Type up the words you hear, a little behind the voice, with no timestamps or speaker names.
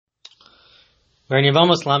We're in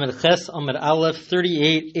Yevamos Lamed Ches Amud Aleph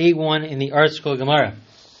 38a1 in the Art Scroll Gemara.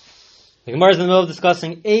 The Gemara is in the middle of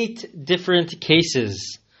discussing 8 different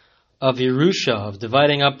cases of Yerusha, of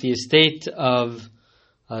dividing up the estate of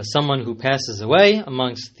someone who passes away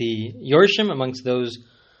amongst the Yorshim, amongst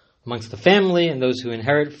the family, and those who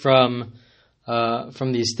inherit from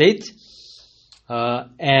the estate.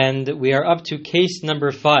 And we are up to case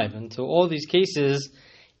number 5. And so all these cases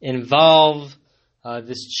involve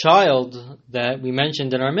this child that we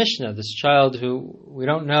mentioned in our Mishnah, this child who we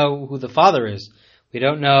don't know who the father is. We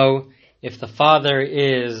don't know if the father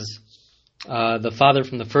is the father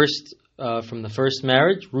from the first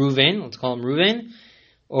marriage, Reuven, let's call him Reuven,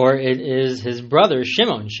 or it is his brother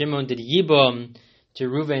Shimon. Shimon did yibum to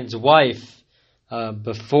Reuven's wife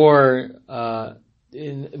within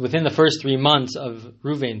the first 3 months of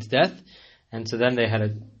Reuven's death, and so then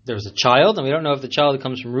there was a child, and we don't know if the child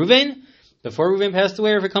comes from Reuven before Reuven passed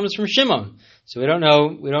away, or if it comes from Shimon. So we don't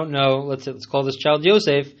know. Let's call this child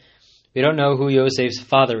Yosef. We don't know who Yosef's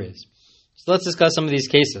father is. So let's discuss some of these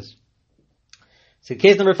cases. So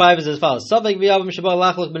case number 5 is as follows: So we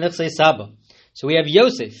have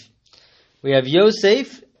Yosef. We have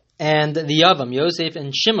Yosef and the Yavam, Yosef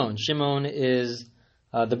and Shimon. Shimon is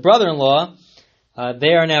the brother-in-law.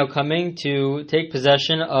 They are now coming to take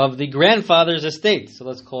possession of the grandfather's estate. So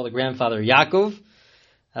let's call the grandfather Yaakov.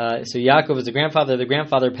 So Yaakov is the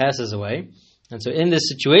grandfather passes away. And so in this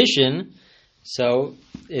situation,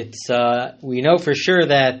 we know for sure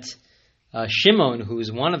that Shimon, who is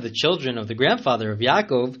one of the children of the grandfather of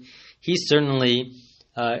Yaakov, he certainly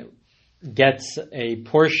gets a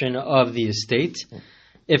portion of the estate.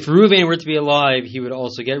 If Reuven were to be alive, he would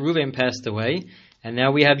also get. Reuven passed away. And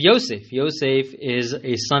now we have Yosef. Yosef is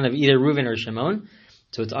a son of either Reuven or Shimon.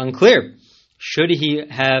 So it's unclear. Should he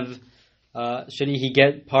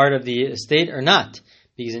get part of the estate or not?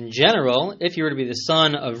 Because in general, if he were to be the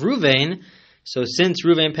son of Reuven, so since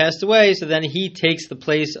Reuven passed away, so then he takes the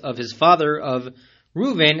place of his father of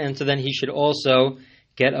Reuven, and so then he should also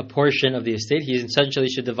get a portion of the estate. He essentially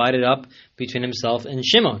should divide it up between himself and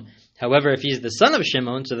Shimon. However, if he's the son of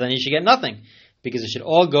Shimon, so then he should get nothing, because it should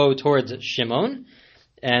all go towards Shimon,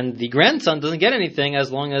 and the grandson doesn't get anything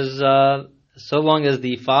so long as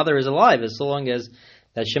the father is alive, so long as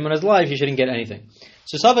that Shimon is alive, he shouldn't get anything.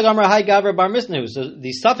 So Safek Amar Hai Gavra Bar Misnu. So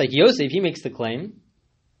the Safek Yosef, he makes the claim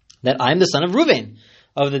that I'm the son of Reuven,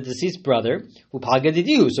 of the deceased brother, Upaga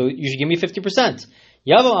Didihu, so you should give me 50%.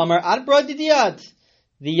 Yavam Amar Ad Bra Didiyat.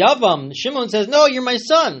 The Yavam, Shimon says, no, you're my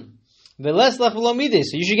son. Veles Lech V'lo Mideh,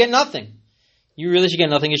 so you should get nothing. You really should get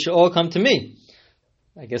nothing, it should all come to me.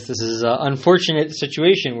 I guess this is an unfortunate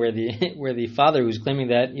situation where the father who's claiming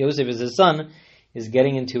that Yosef is his son is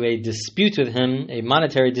getting into a dispute with him, a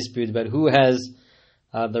monetary dispute about who has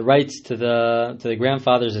the rights to the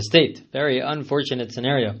grandfather's estate. Very unfortunate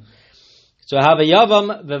scenario. So I have a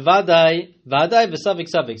Yavam v'vadai v'savik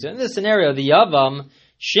savik. So in this scenario, the Yavam,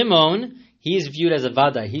 Shimon, he's viewed as a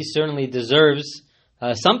vadai. He certainly deserves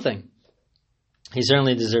something. He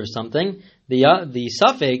certainly deserves something. The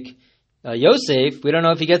Safek, Yosef, we don't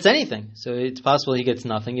know if he gets anything. So it's possible he gets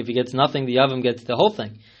nothing. If he gets nothing, the Yavam gets the whole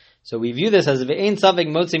thing. So we view this as ve'ein Safek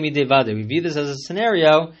motze midei vadai. We view this as a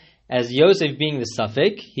scenario as Yosef being the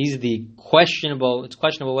Safek. He's the questionable. It's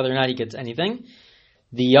questionable whether or not he gets anything.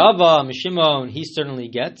 The Yavam, Shimon, he certainly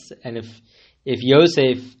gets. And if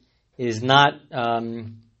Yosef is not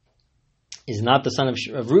the son of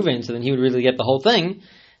Reuven, so then he would really get the whole thing.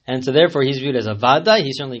 And so therefore he's viewed as a vadai.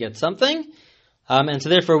 He certainly gets something. And so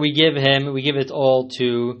therefore we give it all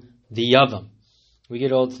to the Yavam. We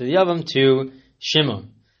give it all to the Yavam, to Shimon.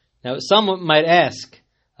 Now someone might ask,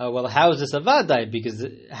 well, how is this a vadai? Because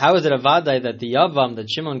how is it a vadai that the Yavam, that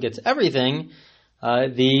Shimon gets everything?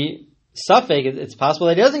 The Safek, it's possible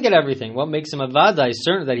that he doesn't get everything. What makes him a vadai?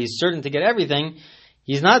 Certain that he's certain to get everything.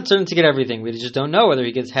 He's not certain to get everything. We just don't know whether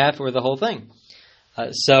he gets half or the whole thing.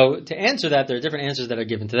 So to answer that, there are different answers that are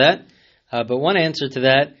given to that. But one answer to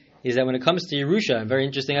that is that when it comes to Yerusha, a very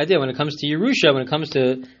interesting idea, when it comes to Yerusha, when it comes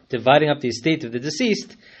to dividing up the estate of the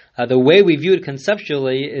deceased, the way we view it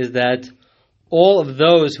conceptually is that all of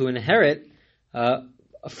those who inherit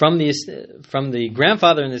from the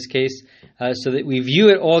grandfather in this case, so that we view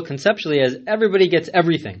it all conceptually as everybody gets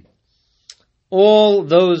everything. All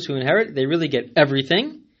those who inherit, they really get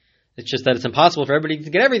everything. It's just that it's impossible for everybody to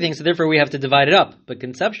get everything, so therefore we have to divide it up. But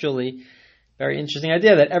conceptually, very interesting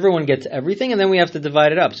idea that everyone gets everything and then we have to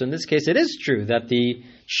divide it up. So in this case, it is true that the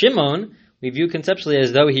Shimon, we view conceptually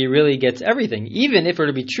as though he really gets everything. Even if it were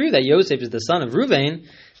to be true that Yosef is the son of Reuven,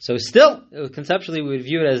 so still, conceptually we would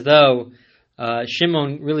view it as though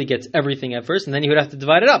Shimon really gets everything at first, and then he would have to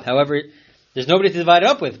divide it up. However, there's nobody to divide it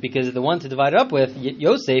up with, because the one to divide it up with,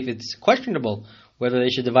 Yosef, it's questionable whether they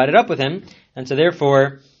should divide it up with him, and so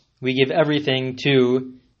therefore we give everything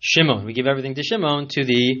to Shimon. We give everything to Shimon, to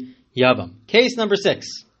the Yavam. Case number 6.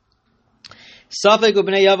 Safek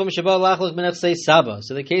u'bnei Yavam sheba lachlos b'nechsei Saba.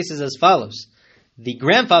 So the case is as follows. The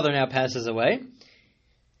grandfather now passes away,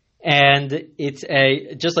 and it's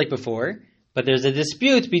just like before, but there's a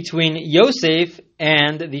dispute between Yosef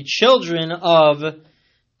and the children of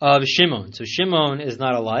Shimon. So Shimon is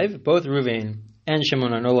not alive. Both Reuven and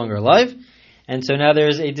Shimon are no longer alive. And so now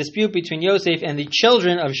there's a dispute between Yosef and the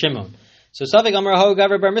children of Shimon. So Safek Amar Ho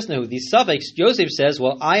Gavar Bar Misnahu. The suffix, Yosef says,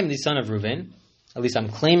 well, I am the son of Reuven. At least I'm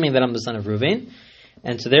claiming that I'm the son of Reuven.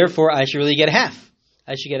 And so therefore I should really get half.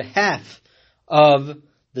 I should get half of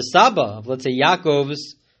the Saba, of let's say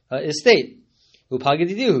Yaakov's estate.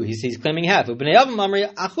 He's claiming half. And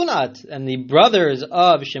the brothers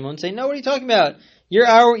of Shimon say, no, what are you talking about? You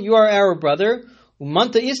are our brother.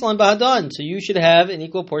 Umanta Islam Bahadan. So you should have an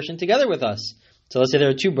equal portion together with us. So let's say there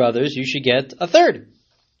are 2 brothers, you should get a third.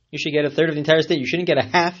 You should get a third of the entire estate. You shouldn't get a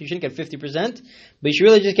half, you shouldn't get 50%, but you should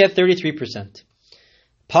really just get 33%.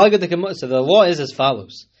 So the law is as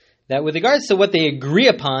follows. That with regards to what they agree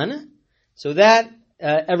upon, so that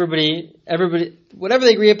everybody, whatever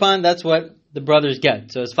they agree upon, that's what the brothers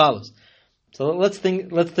get. So as follows. So let's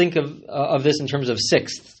think of this in terms of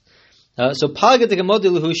sixths. So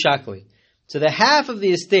the half of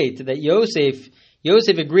the estate that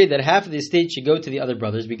Yosef agreed that half of the estate should go to the other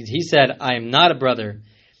brothers, because he said, I am not a brother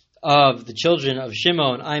of the children of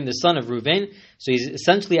Shimon, I am the son of Reuven. So he's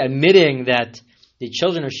essentially admitting that the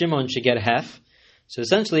children of Shimon should get half. So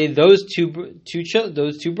essentially those two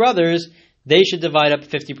brothers, they should divide up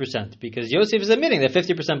 50%, because Yosef is admitting that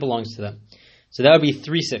 50% belongs to them. So that would be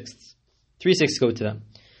 3/6. 3/6 go to them.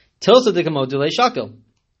 Tilsa de kamodule shakil.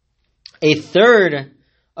 A third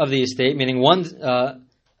of the estate, meaning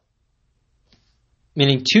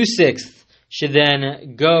 2/6, should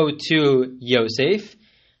then go to Yosef,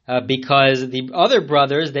 because the other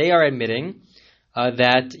brothers, they are admitting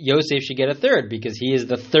that Yosef should get a third, because he is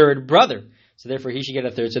the third brother. So therefore he should get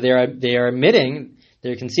a third. So they are admitting,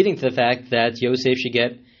 they're conceding to the fact that Yosef should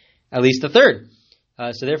get at least a third.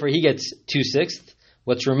 So therefore he gets 2/6.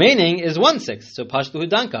 What's remaining is 1/6. So pashtu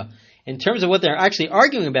hudanka. In terms of what they're actually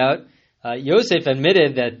arguing about, Yosef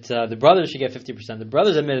admitted that the brothers should get 50%. The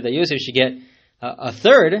brothers admitted that Yosef should get a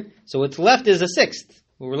third. So what's left is a 6th.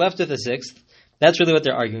 We're left with a 6th. That's really what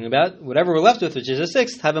they're arguing about. Whatever we're left with, which is a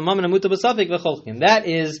 6th, have a mammon amuta b'safik v'cholkin. That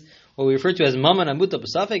is what we refer to as mammon amuta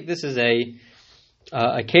b'safik. This is a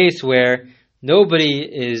case where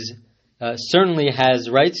nobody certainly has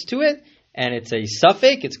rights to it, and it's a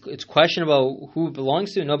suffix. It's questionable who it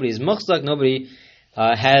belongs to. Nobody is muchzak. Nobody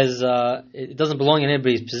it doesn't belong in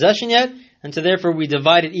anybody's possession yet, and so therefore we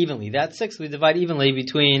divide it evenly. That 6 we divide evenly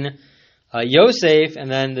between Yosef and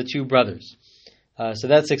then the 2 brothers. So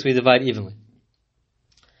that 6 we divide evenly.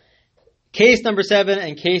 Case number 7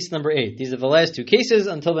 and case number 8. These are the last 2 cases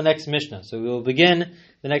until the next Mishnah. So we will begin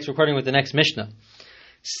the next recording with the next Mishnah.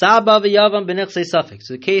 Saba v'yavam b'nechsei safek.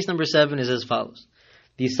 So case number 7 is as follows.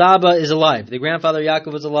 The Saba is alive. The grandfather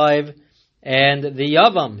Yaakov is alive. And the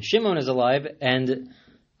Yavam, Shimon, is alive. And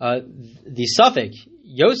the Safek,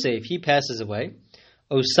 Yosef, he passes away.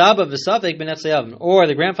 O Saba v'safek b'nechsei Yavam. Or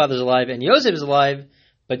the grandfather is alive and Yosef is alive,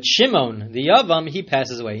 but Shimon, the Yavam, he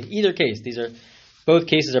passes away. In either case, both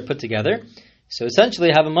cases are put together. So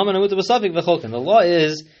essentially, have a mammon amuta b'safik v'cholkin. The law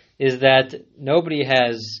is that nobody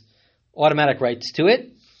has automatic rights to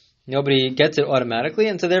it. Nobody gets it automatically,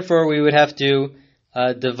 and so therefore we would have to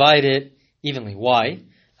divide it evenly. Why?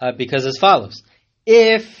 Because as follows: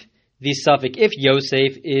 if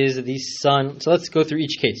Yosef is the son, so let's go through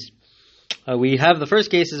each case. We have the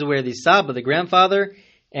first case is where the Saba, the grandfather,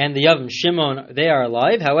 and the Yavam, Shimon, they are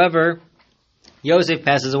alive. However, Yosef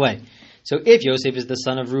passes away. So if Yosef is the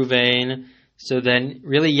son of Reuven, so then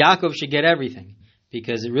really Yaakov should get everything,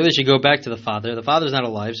 because it really should go back to the father. The father's not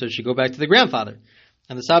alive, so it should go back to the grandfather,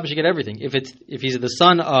 and the Saba should get everything. If he's the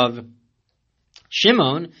son of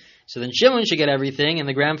Shimon, so then Shimon should get everything, and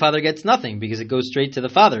the grandfather gets nothing, because it goes straight to the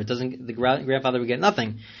father. The grandfather would get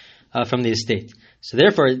nothing from the estate. So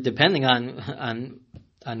therefore, depending on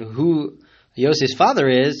who Yosef's father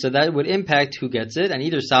is, so that would impact who gets it, and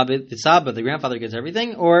either the Saba, the grandfather, gets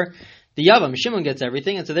everything, or the Yavam, Shimon, gets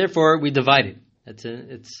everything, and so therefore we divide it.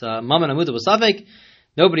 It's mammon amuta b'safek.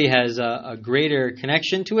 Nobody has a greater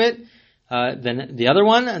connection to it than the other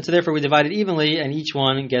one, and so therefore we divide it evenly, and each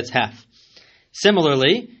one gets half.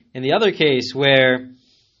 Similarly, in the other case where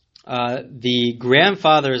the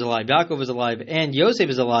grandfather is alive, Yaakov is alive, and Yosef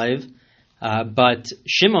is alive, but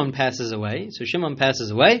Shimon passes away. So Shimon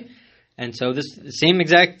passes away, And so this same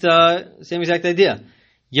exact idea.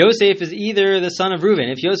 Yosef is either the son of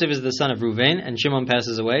Reuven. If Yosef is the son of Reuven and Shimon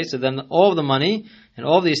passes away, so then all of the money and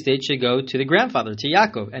all of the estate should go to the grandfather, to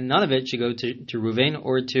Yaakov, and none of it should go to Reuven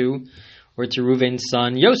or to Reuven's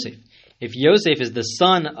son Yosef. If Yosef is the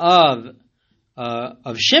son of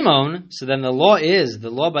Shimon, so then the law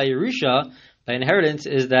by Yerusha, by inheritance,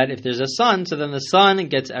 is that if there's a son, so then the son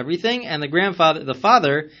gets everything, and the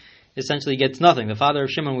father essentially gets nothing. The father of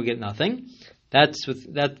Shimon will get nothing.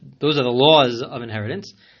 Those are the laws of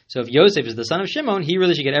inheritance. So if Yosef is the son of Shimon, he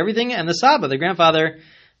really should get everything, and the Saba, the grandfather,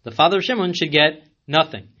 the father of Shimon, should get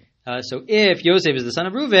nothing. So if Yosef is the son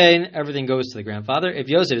of Reuven, everything goes to the grandfather. If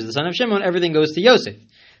Yosef is the son of Shimon, everything goes to Yosef.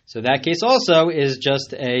 So that case also is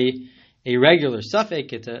just a regular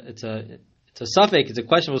suffix. It's a suffix. It's a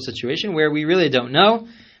questionable situation where we really don't know,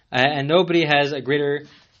 and nobody has a greater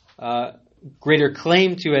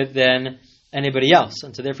claim to it than anybody else.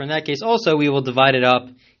 And so therefore in that case also we will divide it up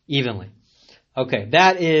evenly. Okay,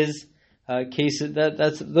 that is cases.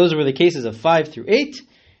 Those were the cases of 5 through 8,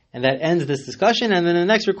 and that ends this discussion. And then in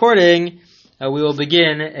the next recording we will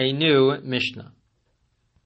begin a new Mishnah.